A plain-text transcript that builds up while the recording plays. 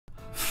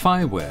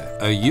FIWARE,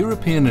 a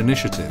European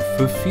initiative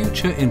for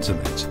future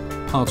Internet,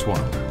 Part 1.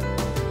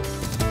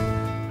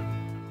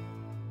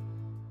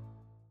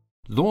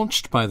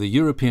 Launched by the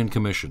European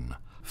Commission,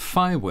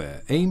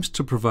 FIWARE aims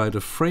to provide a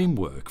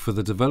framework for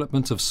the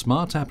development of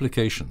smart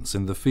applications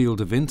in the field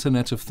of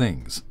Internet of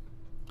Things.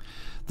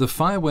 The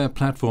FIWARE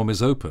platform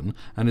is open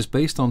and is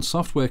based on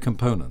software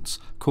components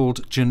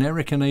called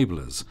generic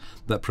enablers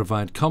that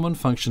provide common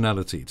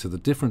functionality to the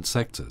different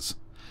sectors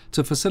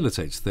to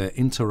facilitate their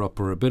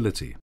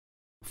interoperability.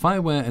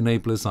 FIWARE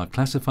enablers are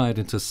classified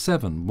into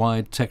 7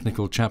 wide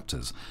technical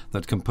chapters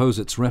that compose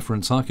its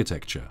reference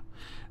architecture.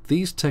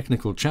 These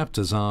technical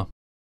chapters are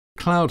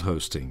Cloud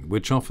hosting,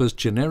 which offers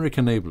generic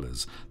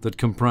enablers that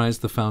comprise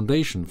the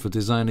foundation for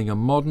designing a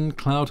modern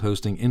cloud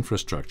hosting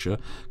infrastructure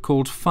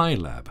called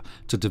FILab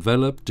to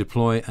develop,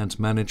 deploy and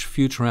manage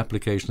future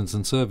applications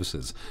and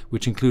services,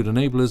 which include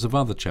enablers of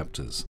other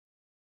chapters.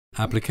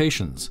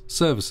 Applications,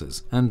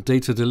 services and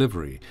data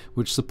delivery,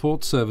 which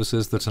support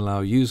services that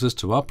allow users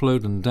to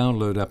upload and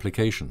download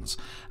applications,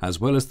 as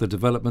well as the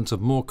development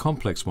of more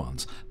complex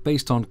ones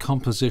based on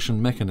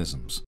composition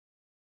mechanisms.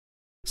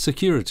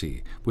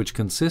 Security, which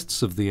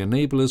consists of the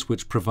enablers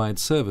which provide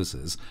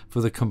services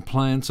for the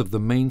compliance of the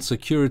main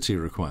security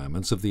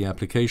requirements of the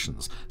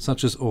applications,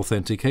 such as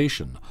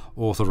authentication,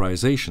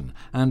 authorization,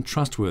 and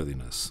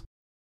trustworthiness.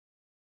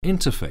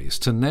 Interface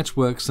to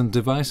networks and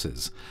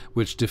devices,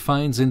 which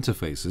defines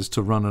interfaces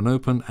to run an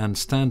open and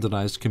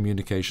standardized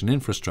communication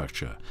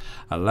infrastructure,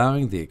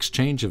 allowing the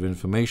exchange of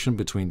information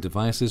between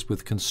devices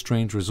with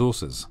constrained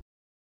resources.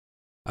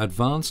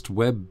 Advanced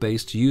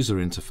web-based user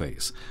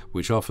interface,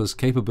 which offers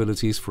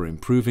capabilities for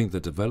improving the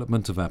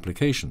development of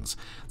applications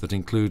that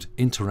include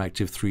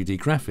interactive 3D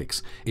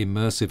graphics,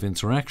 immersive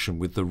interaction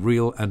with the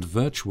real and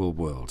virtual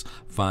world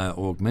via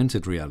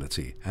augmented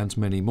reality, and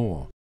many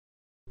more.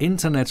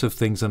 Internet of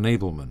Things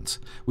enablement,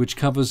 which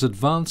covers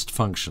advanced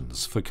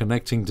functions for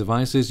connecting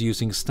devices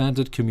using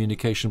standard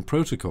communication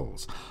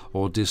protocols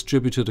or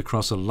distributed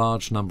across a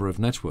large number of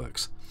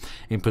networks.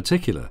 In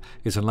particular,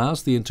 it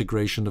allows the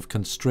integration of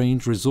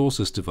constrained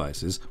resources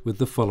devices with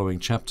the following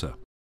chapter.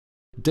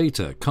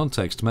 Data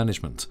context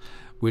management,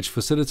 which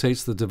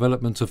facilitates the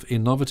development of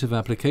innovative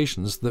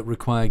applications that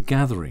require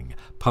gathering,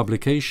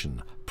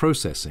 publication,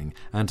 processing,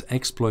 and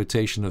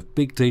exploitation of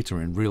big data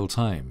in real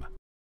time.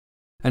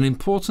 An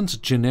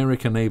important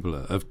generic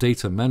enabler of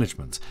data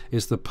management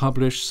is the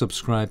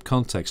Publish-Subscribe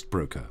Context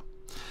Broker,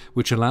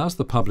 which allows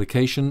the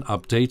publication,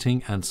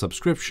 updating, and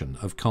subscription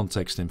of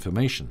context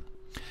information.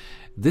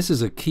 This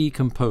is a key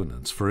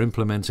component for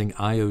implementing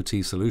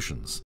IoT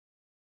solutions.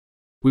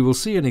 We will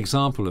see an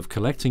example of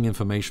collecting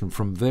information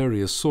from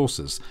various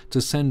sources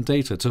to send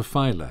data to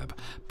FILab,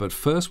 but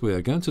first we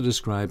are going to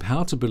describe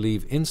how to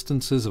believe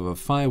instances of a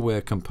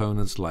FIWARE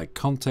component like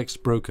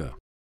Context Broker.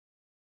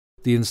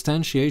 The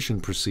instantiation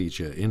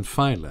procedure in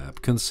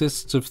FILab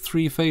consists of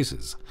 3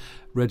 phases: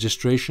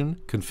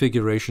 registration,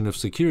 configuration of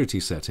security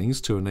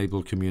settings to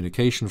enable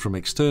communication from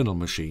external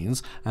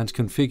machines, and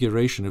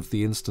configuration of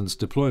the instance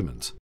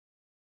deployment.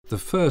 The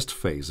first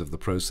phase of the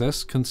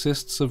process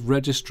consists of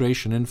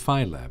registration in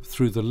FILab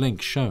through the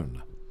link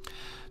shown.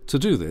 To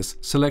do this,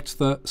 select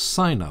the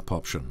Sign Up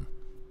option.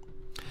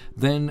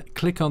 Then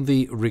click on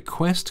the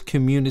Request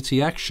Community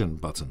Action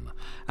button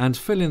and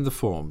fill in the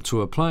form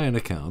to apply an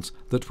account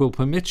that will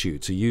permit you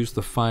to use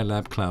the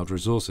FILab cloud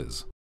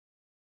resources.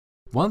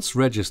 Once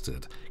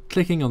registered,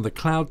 clicking on the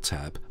Cloud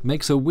tab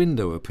makes a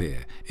window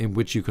appear in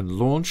which you can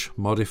launch,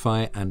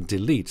 modify and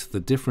delete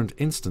the different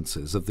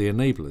instances of the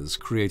enablers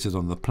created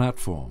on the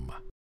platform.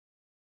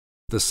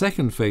 The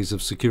second phase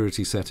of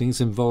security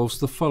settings involves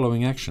the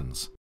following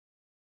actions: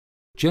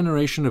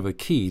 generation of a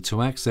key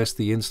to access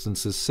the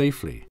instances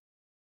safely,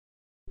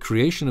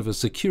 creation of a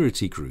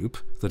security group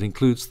that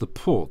includes the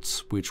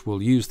ports which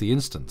will use the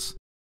instance,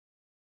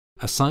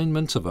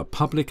 assignment of a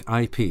public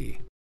IP.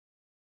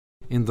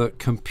 In the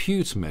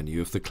Compute menu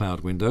of the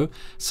Cloud window,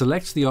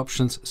 select the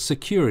options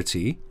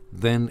Security,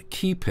 then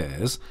Key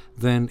Pairs,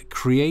 then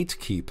Create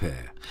Key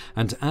Pair,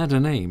 and add a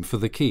name for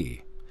the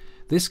key.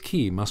 This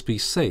key must be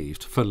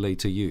saved for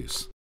later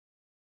use.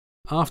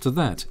 After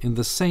that, in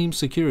the same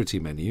Security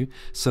menu,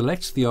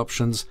 select the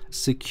options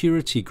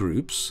Security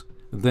Groups,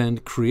 then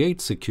Create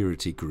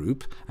Security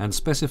Group and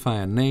specify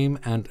a name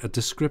and a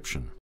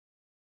description.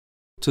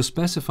 To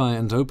specify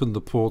and open the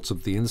ports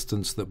of the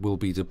instance that will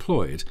be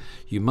deployed,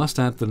 you must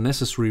add the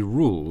necessary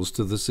rules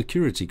to the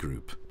security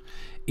group.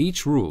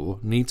 Each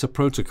rule needs a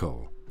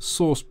protocol,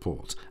 source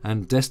port,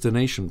 and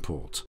destination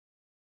port.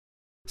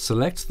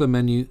 Select the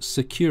menu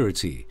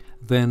Security,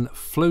 then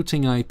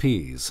Floating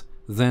IPs,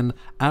 then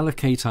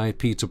Allocate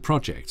IP to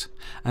Project,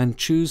 and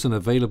choose an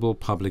available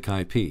public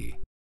IP.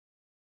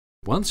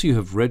 Once you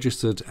have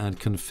registered and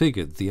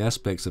configured the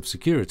aspects of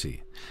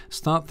security,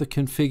 start the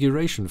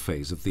configuration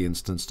phase of the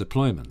instance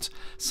deployment.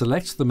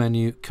 Select the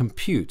menu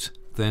Compute,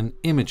 then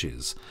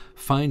Images.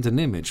 Find an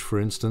image,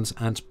 for instance,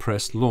 and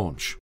press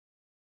Launch.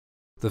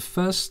 The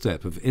first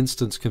step of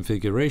instance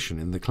configuration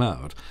in the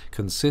cloud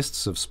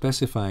consists of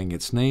specifying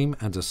its name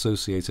and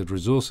associated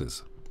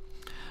resources.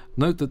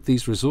 Note that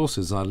these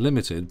resources are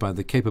limited by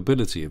the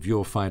capability of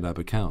your FILAB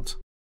account.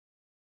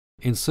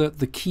 Insert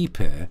the key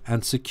pair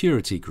and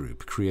security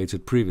group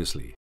created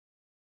previously.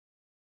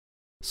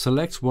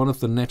 Select one of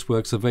the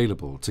networks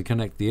available to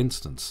connect the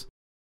instance.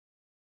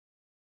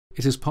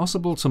 It is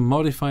possible to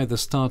modify the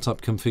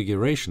startup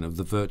configuration of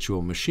the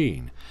virtual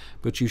machine,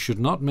 but you should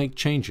not make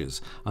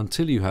changes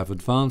until you have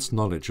advanced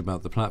knowledge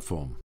about the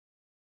platform.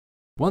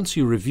 Once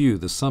you review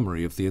the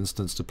summary of the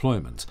instance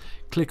deployment,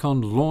 click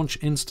on Launch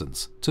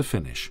Instance to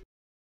finish.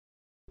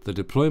 The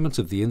deployment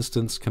of the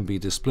instance can be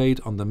displayed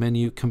on the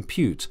menu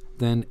Compute,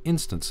 then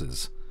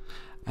Instances.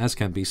 As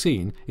can be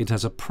seen, it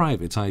has a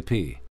private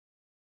IP.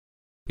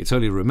 It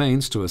only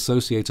remains to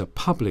associate a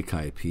public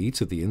IP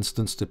to the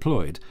instance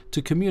deployed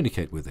to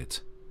communicate with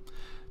it.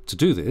 To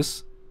do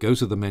this, go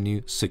to the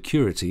menu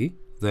Security,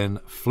 then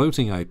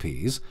Floating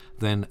IPs,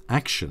 then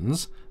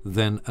Actions,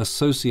 then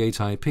Associate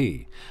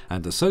IP,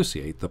 and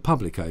associate the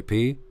public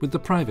IP with the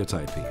private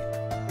IP.